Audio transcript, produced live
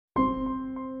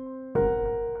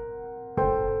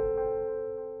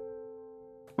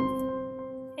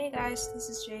guys, this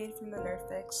is Jade from the Nerd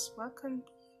Fix. Welcome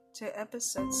to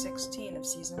episode 16 of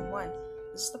season 1.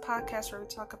 This is the podcast where we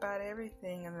talk about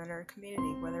everything in the nerd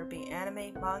community, whether it be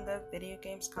anime, manga, video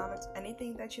games, comics,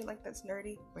 anything that you like that's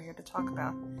nerdy, we're here to talk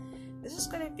about. This is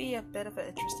going to be a bit of an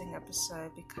interesting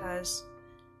episode because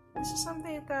this is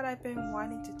something that I've been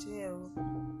wanting to do.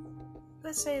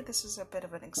 Let's say this is a bit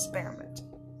of an experiment,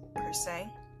 per se,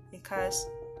 because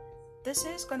this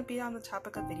is going to be on the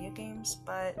topic of video games,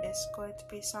 but it's going to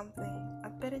be something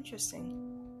a bit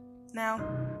interesting. Now,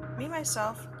 me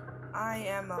myself, I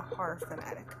am a horror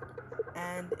fanatic,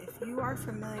 and if you are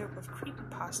familiar with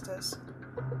Creepypastas,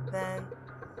 then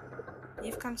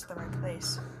you've come to the right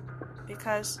place,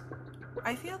 because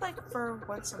I feel like for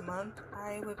once a month,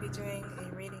 I would be doing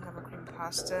a reading of a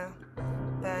Creepypasta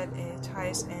that it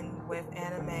ties in with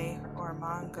anime or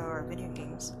manga or video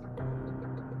games.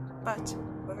 But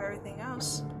with everything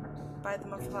else, by the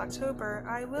month of October,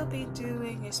 I will be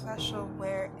doing a special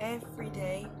where every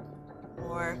day,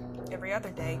 or every other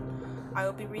day, I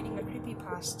will be reading a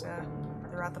creepypasta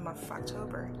throughout the month of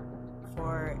October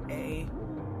for a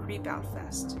Creep Out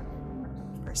Fest,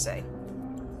 per se.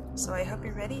 So I hope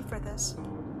you're ready for this,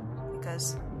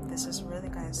 because this is really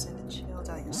going to send a chill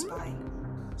down your spine.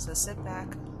 So sit back,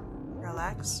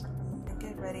 relax, and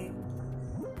get ready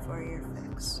for your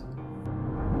fix.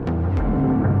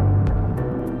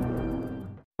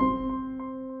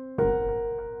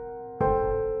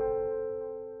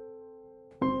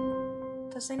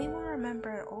 Does anyone remember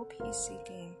an old PC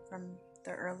game from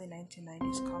the early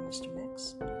 1990s called Mr.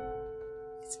 Mix?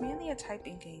 It's mainly a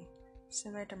typing game,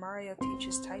 similar to Mario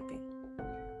Teaches Typing,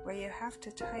 where you have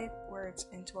to type words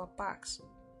into a box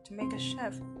to make a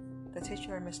chef, the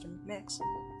titular Mr. Mix,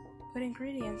 put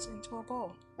ingredients into a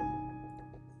bowl.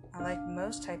 Unlike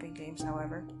most typing games,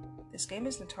 however, this game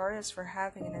is notorious for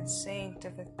having an insane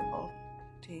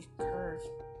difficulty curve.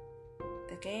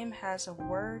 The game has a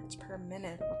words per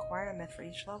minute requirement for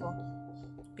each level,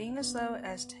 being as low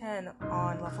as 10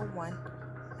 on level 1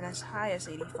 and as high as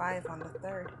 85 on the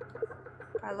third.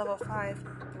 By level 5,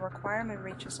 the requirement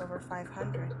reaches over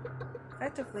 500,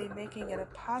 effectively making it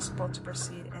impossible to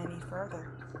proceed any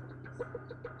further.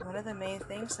 One of the main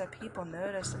things that people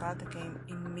noticed about the game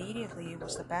immediately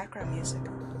was the background music.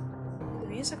 The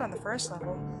music on the first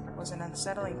level was an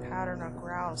unsettling pattern of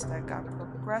growls that got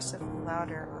progressively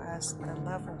louder as the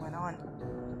level went on,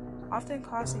 often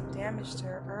causing damage to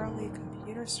early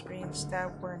computer screens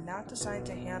that were not designed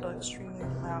to handle extremely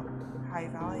loud, high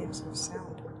volumes of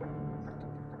sound.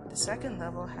 The second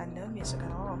level had no music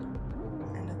at all,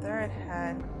 and the third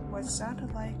had what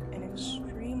sounded like an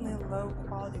extremely low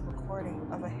quality recording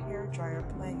of a hairdryer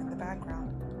playing in the background.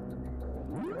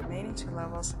 The remaining two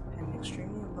levels had an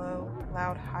extremely low,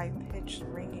 loud, high-pitched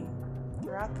ringing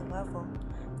throughout the level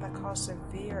that caused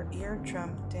severe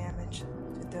eardrum damage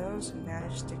to those who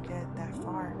managed to get that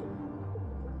far.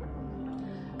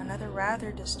 Another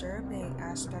rather disturbing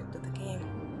aspect of the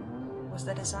game was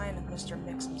the design of Mr.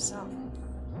 Mix himself.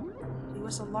 He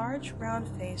was a large,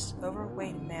 round-faced,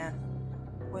 overweight man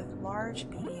with large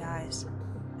beady eyes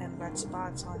and red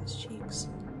spots on his cheeks.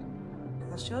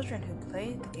 Most children who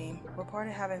played the game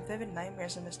reported having vivid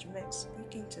nightmares of Mr. Mix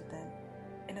speaking to them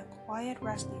in a quiet,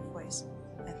 raspy voice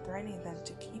and threatening them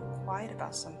to keep quiet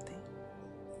about something.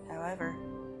 However,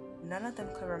 none of them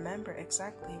could remember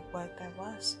exactly what that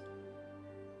was.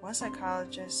 One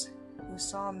psychologist who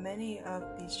saw many of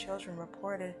these children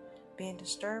reported being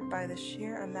disturbed by the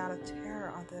sheer amount of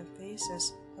terror on the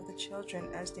faces of the children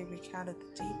as they recounted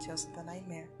the details of the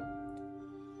nightmare.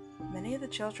 Many of the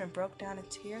children broke down in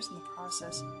tears in the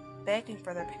process, begging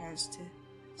for their parents to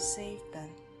save them.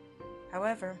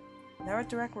 However, no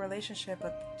direct relationship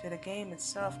to the game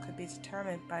itself could be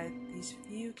determined by these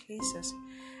few cases,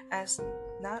 as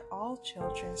not all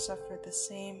children suffered the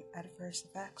same adverse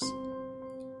effects.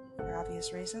 For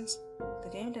obvious reasons, the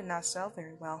game did not sell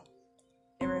very well.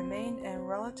 It remained in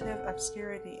relative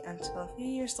obscurity until a few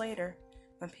years later,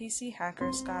 when PC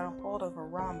hackers got a hold of a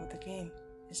ROM of the game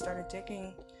and started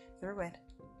digging through it.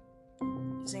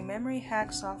 Using memory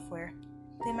hack software,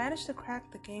 they managed to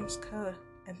crack the game's code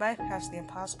and bypass the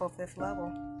impossible 5th level.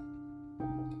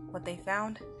 What they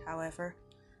found, however,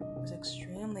 was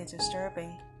extremely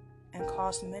disturbing and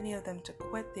caused many of them to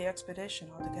quit the expedition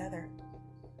altogether.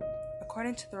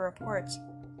 According to the reports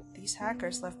these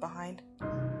hackers left behind,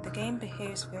 the game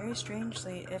behaves very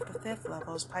strangely if the 5th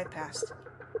level is bypassed.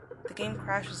 The game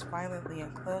crashes violently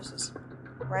and closes,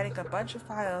 writing a bunch of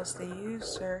files they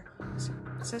use their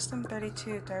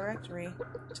System32 directory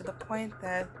to the point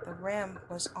that the RAM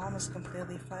was almost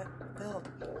completely filled.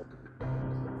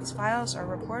 These files are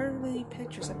reportedly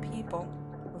pictures of people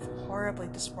with horribly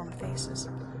deformed faces,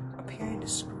 appearing to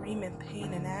scream in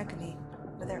pain and agony,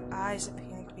 with their eyes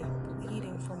appearing to be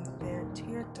bleeding from their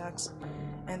tear ducts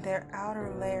and their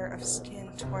outer layer of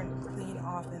skin torn clean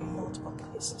off in multiple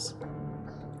places.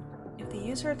 If the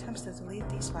user attempts to delete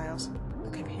these files,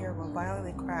 the computer will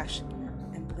violently crash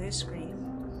and blue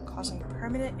screen, causing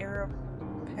permanent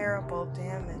irreparable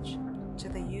damage to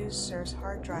the user's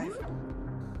hard drive.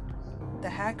 The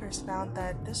hackers found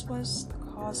that this was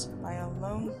caused by a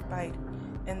lone byte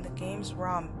in the game's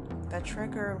ROM that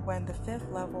triggered when the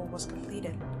 5th level was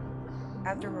completed.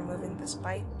 After removing this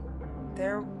byte,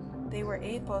 they were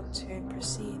able to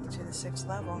proceed to the 6th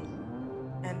level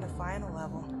and the final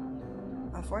level.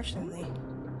 Unfortunately,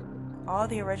 all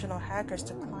the original hackers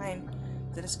declined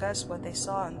to discuss what they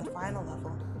saw in the final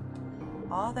level.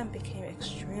 All of them became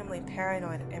extremely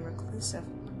paranoid and reclusive,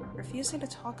 refusing to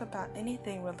talk about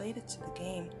anything related to the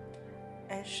game,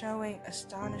 and showing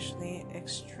astonishingly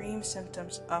extreme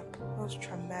symptoms of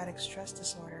post-traumatic stress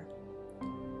disorder.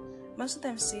 Most of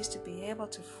them ceased to be able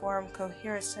to form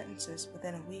coherent sentences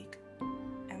within a week,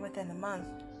 and within a month,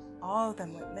 all of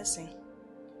them went missing.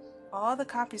 All the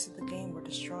copies of the game were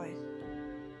destroyed.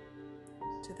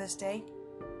 To this day,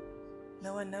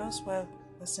 no one knows what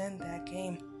was in that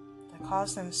game that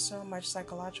caused them so much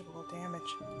psychological damage.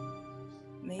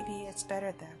 Maybe it's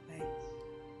better that way.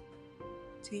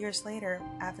 2 years later,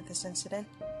 after this incident,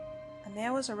 a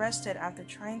man was arrested after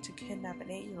trying to kidnap an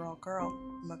 8-year-old girl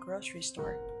from a grocery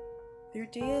store. Through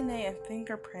DNA and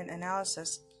fingerprint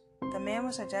analysis, the man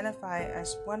was identified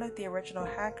as one of the original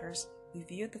hackers who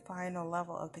viewed the final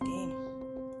level of the game.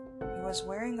 He was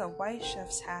wearing a white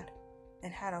chef's hat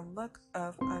and had a look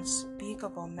of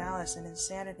unspeakable malice and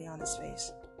insanity on his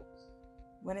face.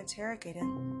 When interrogated,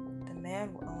 the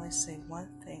man would only say one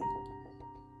thing: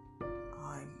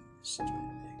 "I'm Mr.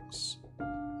 Mix."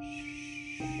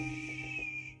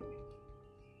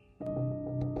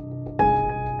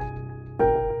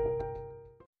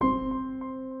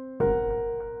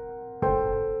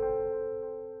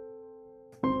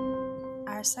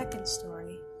 Our second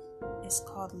story is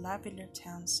called Lavender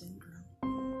Town Syndrome.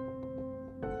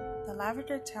 The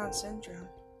Lavender Town Syndrome,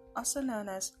 also known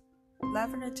as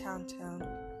Lavender Town Tone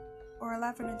or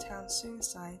Lavender Town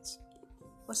Suicides,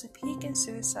 was a peak in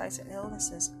suicides and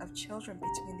illnesses of children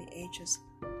between the ages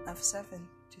of 7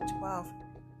 to 12,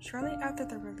 shortly after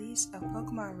the release of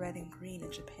Pokemon Red and Green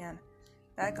in Japan,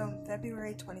 back on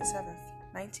February 27,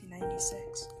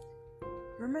 1996.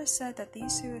 Rumors said that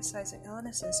these suicides and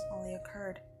illnesses only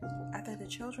occurred after the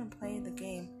children playing the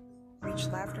game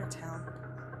reached Lavender Town,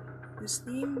 whose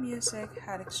theme music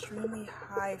had extremely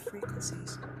high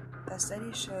frequencies that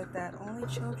studies showed that only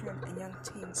children and young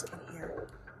teens can hear,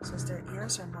 since their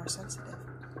ears are more sensitive.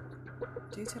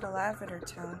 Due to the lavender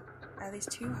tone, at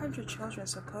least 200 children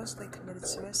supposedly committed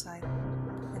suicide,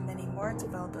 and many more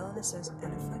developed illnesses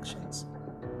and afflictions.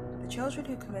 The children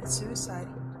who committed suicide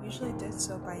usually did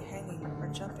so by hanging or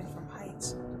jumping from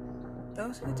heights.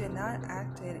 Those who did not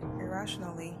act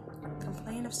irrationally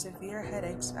complained of severe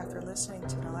headaches after listening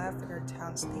to the Lavender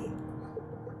Town's theme.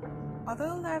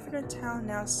 Although Lavender Town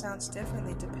now sounds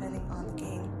differently depending on the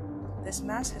game, this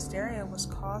mass hysteria was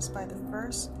caused by the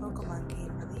first Pokemon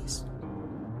game release.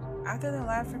 After the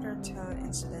Lavender Town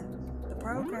incident, the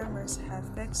programmers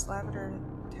have fixed Lavender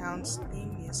Town's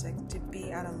theme music to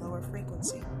be at a lower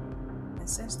frequency, and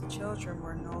since the children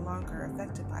were no longer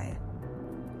affected by it.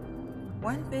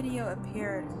 One video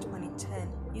appeared in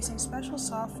 2010 using special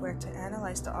software to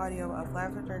analyze the audio of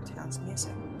Lavender Town's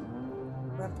music.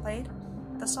 When played,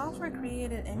 the software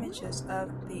created images of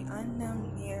the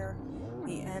unknown near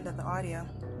the end of the audio.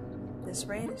 This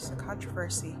raised a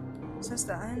controversy, since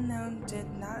the unknown did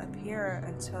not appear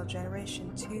until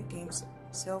Generation 2 games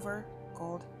Silver,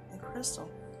 Gold, and Crystal.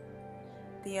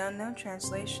 The unknown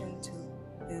translation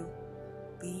to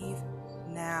Leave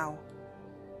Now.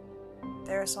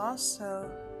 There is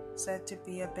also said to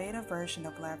be a beta version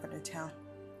of Lavender Town,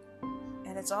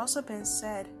 and it's also been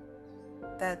said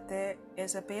that there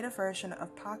is a beta version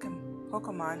of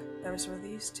Pokemon that was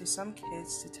released to some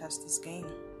kids to test this game.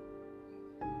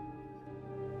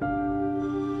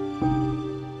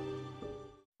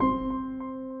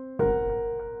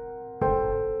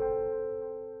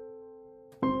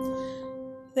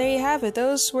 There you have it.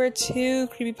 Those were 2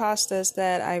 creepypastas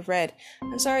that I read.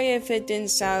 I'm sorry if it didn't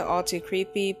sound all too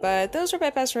creepy, but those were my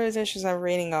best renditions of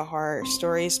reading horror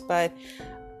stories. But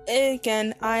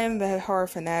Again, I am a horror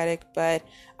fanatic, but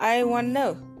I want to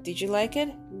know, did you like it?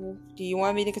 Do you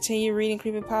want me to continue reading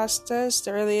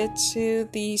creepypastas related to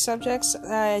the subjects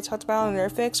that I talked about on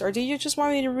Nerfix, or do you just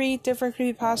want me to read different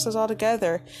creepypastas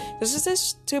altogether? This is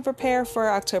just to prepare for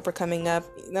October coming up,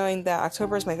 knowing that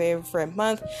October is my favorite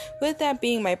month, with that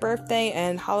being my birthday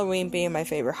and Halloween being my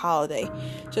favorite holiday.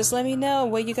 Just let me know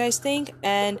what you guys think,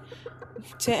 and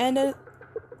to end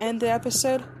the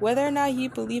episode, whether or not you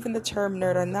believe in the term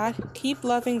nerd or not, keep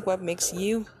loving what makes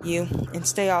you, you, and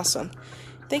stay awesome.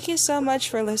 Thank you so much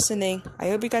for listening. I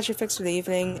hope you got your fix for the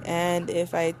evening, and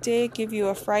if I did give you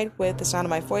a fright with the sound of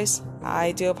my voice,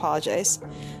 I do apologize.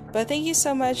 But thank you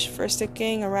so much for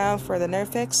sticking around for the nerd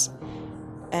fix,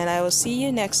 and I will see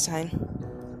you next time.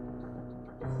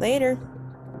 Later.